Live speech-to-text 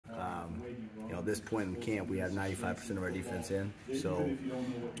at this point in camp, we have 95% of our defense in. So,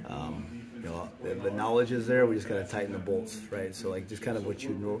 the knowledge is there. We just got to tighten the bolts, right? So, like, just kind of what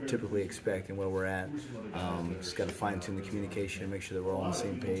you typically expect and where we're at. Just got to fine-tune the communication, make sure that we're all on the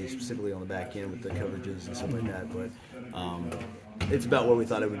same page, specifically on the back end with the coverages and stuff like that. But it's about where we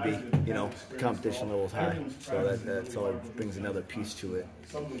thought it would be. The competition level is high, so that's all brings another piece to it.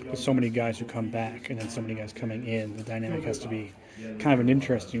 With so many guys who come back and then so many guys coming in, the dynamic has to be kind of an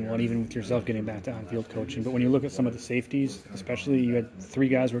interesting one, even with yourself getting back to on-field coaching. But when you look at some of the safeties, especially, you had 3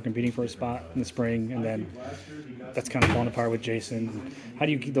 guys who were competing for a spot in the spring, and then that's kind of fallen apart with Jason. How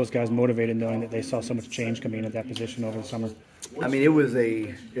do you keep those guys motivated knowing that they saw so much change coming in at that position over the summer? I mean,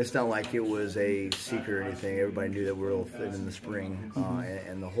 it's not like it was a secret or anything. Everybody knew that we were in the spring,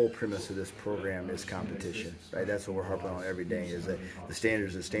 and the whole premise of this program is competition, right? That's what we're harping on every day, is that the standard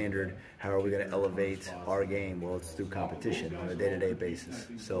is the standard. How are we going to elevate our game? Well, it's through competition on a day-to-day basis.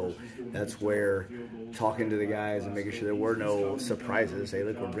 So that's where talking to the guys and making sure there were no surprises. Hey,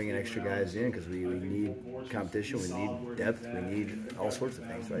 look, we're bringing extra guys in because we need competition, we need depth, we need all sorts of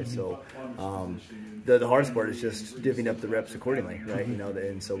things, right? So the hardest part is just divvying up the reps accordingly, right?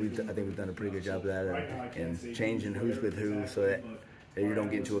 And so I think we've done a pretty good job of that, and changing who's with who, so that you don't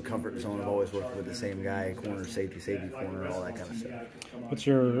get into a comfort zone of always working with the same guy, corner, safety corner, all that kind of stuff. What's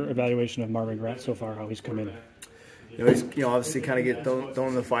your evaluation of Marvin Grant so far, how he's come in? He's obviously kind of get thrown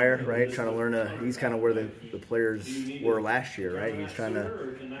in the fire, right? Trying to learn he's kind of where the players were last year, right? He's trying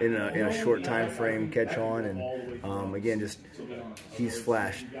to, in a short time frame, catch on, and again, he's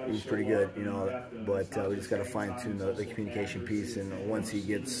flashed. He's pretty good, but we just got to fine tune the communication piece, and once he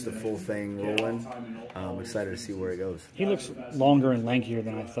gets the full thing rolling, I'm excited to see where it goes. He looks longer and lankier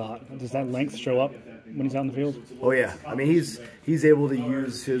than I thought. Does that length show up when he's out in the field? Oh yeah, I mean he's able to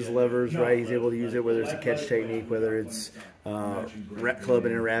use his levers, right? He's able to use it, whether it's a catch technique, whether it's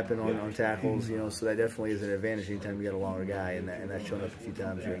clubbing and wrapping on tackles, so that definitely is an advantage anytime you got a longer guy, and that's shown up a few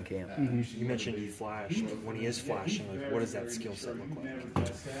times during camp. You mentioned he flashed. When he is flashing, what does that skill set look like?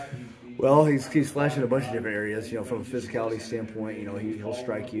 Well, he's flashing a bunch of different areas. From a physicality standpoint, he'll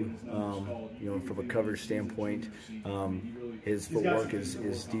strike you. From a coverage standpoint, his footwork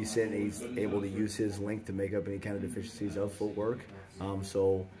is decent. He's able to use his length to make up any kind of deficiencies of footwork.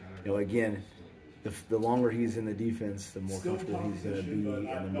 Again, the longer he's in the defense, the more comfortable he's going to be,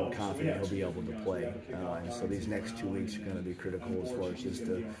 and the more confident he'll be able to play. And so these next 2 weeks are going to be critical as far as just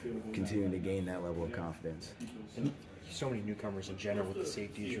to continue to gain that level of confidence. So many newcomers in general with the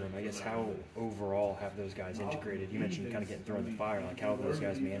safeties room. I guess how overall have those guys integrated? You mentioned kind of getting thrown in the fire. Like, how have those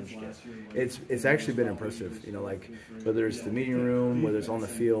guys managed it? It's actually been impressive. Like whether it's the meeting room, whether it's on the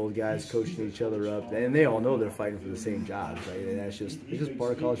field, guys coaching each other up, and they all know they're fighting for the same jobs, right? And it's just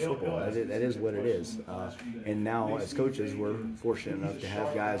part of college football. That is what it is. And now as coaches, we're fortunate enough to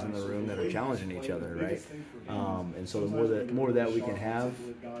have guys in the room that are challenging each other, right? And so the more that we can have,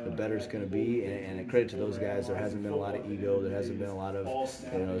 the better it's going to be. And a credit to those guys. There hasn't been a lot of ego. There hasn't been a lot of,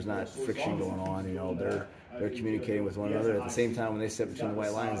 there's not friction going on. They're communicating with one another. At the same time, when they step between the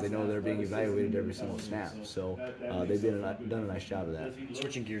white lines, they know they're being evaluated every single snap. So they've done a nice job of that.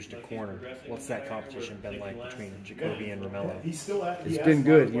 Switching gears to corner, what's that competition been like between Jacoby and Romello? It's been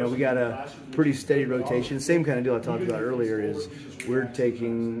good. We got a pretty steady rotation. Same kind of deal I talked about earlier is we're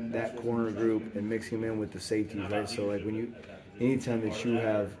taking that corner group and mixing them in with the safeties, right? So like anytime that you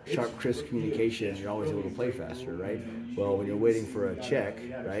have sharp, crisp communication, you're always able to play faster, right? Well, when you're waiting for a check,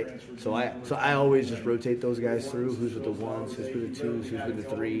 right? So I always just rotate those guys through. Who's with the ones? Who's with the twos? Who's with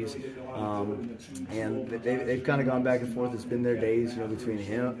the threes? And they've kind of gone back and forth. It's been their days, between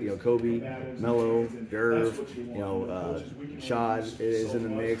him, Kobe, Mello, Gerv, Shad is in the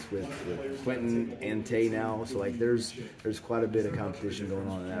mix with Quentin and Tay now. So like there's quite a bit of competition going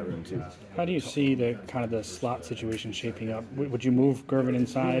on in that room too. How do you see the slot situation shaping up? Would you move Gervin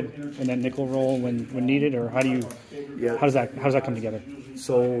inside in that nickel role when needed, or how does that come together?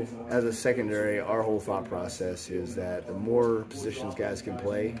 So as a secondary, our whole thought process is that the more positions guys can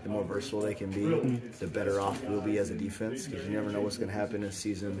play, the more versatile they can be, the better off we'll be as a defense, because you never know what's going to happen in a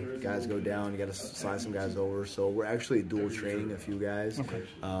season. Guys go down, you got to slide some guys over. So we're actually dual training a few guys,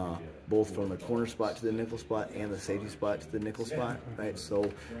 both from the corner spot to the nickel spot and the safety spot to the nickel spot, right?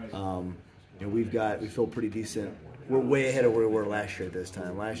 So we feel pretty decent. We're way ahead of where we were last year at this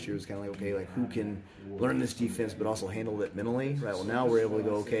time. Last year was kind of like, okay, who can learn this defense but also handle it mentally, right? Well, now we're able to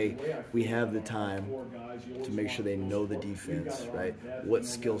go, okay, we have the time to make sure they know the defense, right? What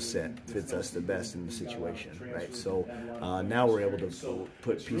skill set fits us the best in the situation, right? So now we're able to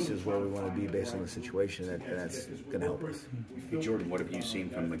put pieces where we want to be based on the situation, and that's going to help us. Hey, Jordan, what have you seen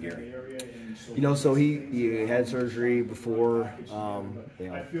from McGarry? So he had surgery before, a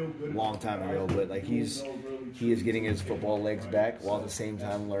long time ago, but like he is getting his football legs back while at the same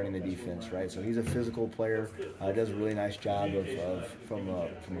time learning the defense, right? So he's a physical player, does a really nice job from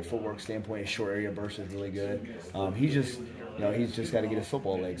a footwork standpoint. His short area burst is really good. He's just got to get his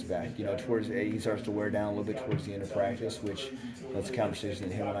football legs back. He starts to wear down a little bit towards the end of practice, which that's a conversation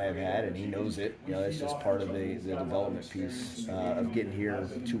that him and I have had, and he knows it. That's just part of the development piece of getting here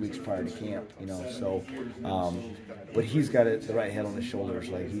 2 weeks prior to camp. But he's got the right head on his shoulders.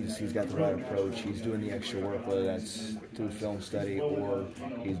 Like he's got the right approach. He's doing the extra work, whether that's through film study or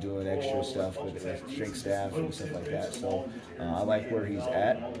he's doing extra stuff with strength staff and stuff like that. So I like where he's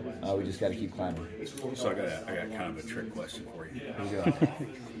at. We just got to keep climbing. So I got kind of a trick question for you. Here you go.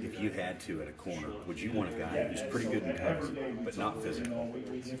 If you had to at a corner, would you want a guy who's pretty good in cover but not physical,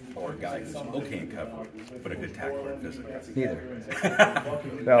 or a guy who's okay in cover but a good tackler and physical? Neither.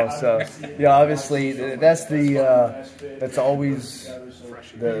 No. So obviously that's always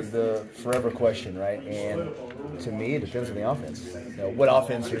the forever question, right? And to me, it depends on the offense. What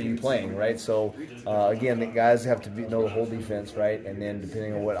offense are you playing, right? So again, the guys have to know the whole defense, right? And then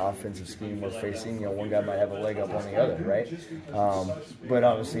depending on what offensive scheme we're facing, one guy might have a leg up on the other, right? But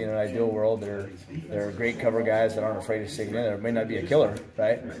obviously, in an ideal world, they're great cover guys that aren't afraid to stick it in there. It may not be a killer,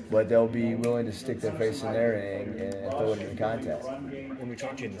 right? But they'll be willing to stick their face in there and throw it in contact. When we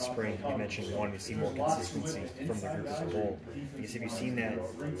talked to you in the spring, you mentioned wanting to see more consistency from the group as a whole. I guess have you seen that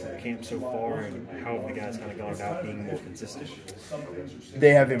from camp so far, and how have the guys kind of gone about being more consistent?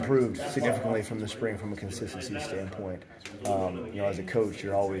 They have improved significantly from the spring from a consistency standpoint. As a coach,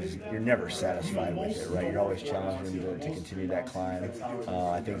 you're never satisfied with it, right? You're always challenging them to continue that climb.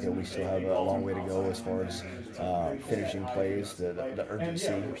 I think that we still have a long way to go as far as finishing plays, the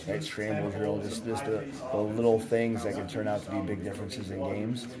urgency, that scramble drill, just the little things that can turn out to be big differences in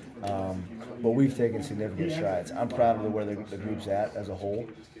games. But we've taken significant strides. I'm proud of where the group's at as a whole.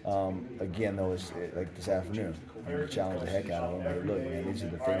 Again, though, it's like this afternoon, I'm going to challenge the heck out of them. Hey, look, man, these are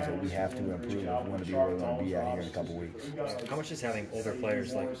the things that we have to improve if we want to be where we want to be out here in a couple weeks. How much does having older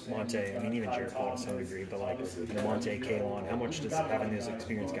players like Monte, even Jared Paul to some degree, but like Monte, Kaylon, how much does having those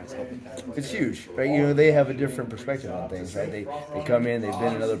experienced guys help with that? It's huge, right? They have a different perspective on things, right? They come in, they've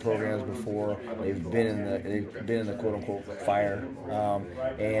been in other programs before, they've been in the quote unquote fire,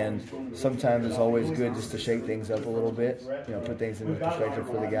 and sometimes it's always good just to shake things up a little bit, put things into perspective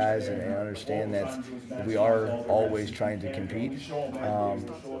for the guys and understand that we are always trying to compete.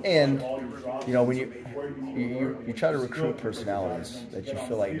 When you try to recruit personalities that you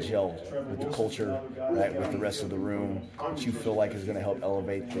feel like gel with the culture, right, with the rest of the room, that you feel like is going to help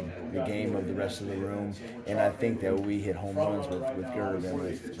elevate the game of the rest of the room. And I think that we hit home runs with Gerb and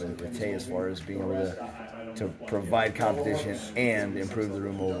with Tay as far as being able to provide competition and improve the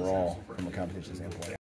room overall from a competition standpoint.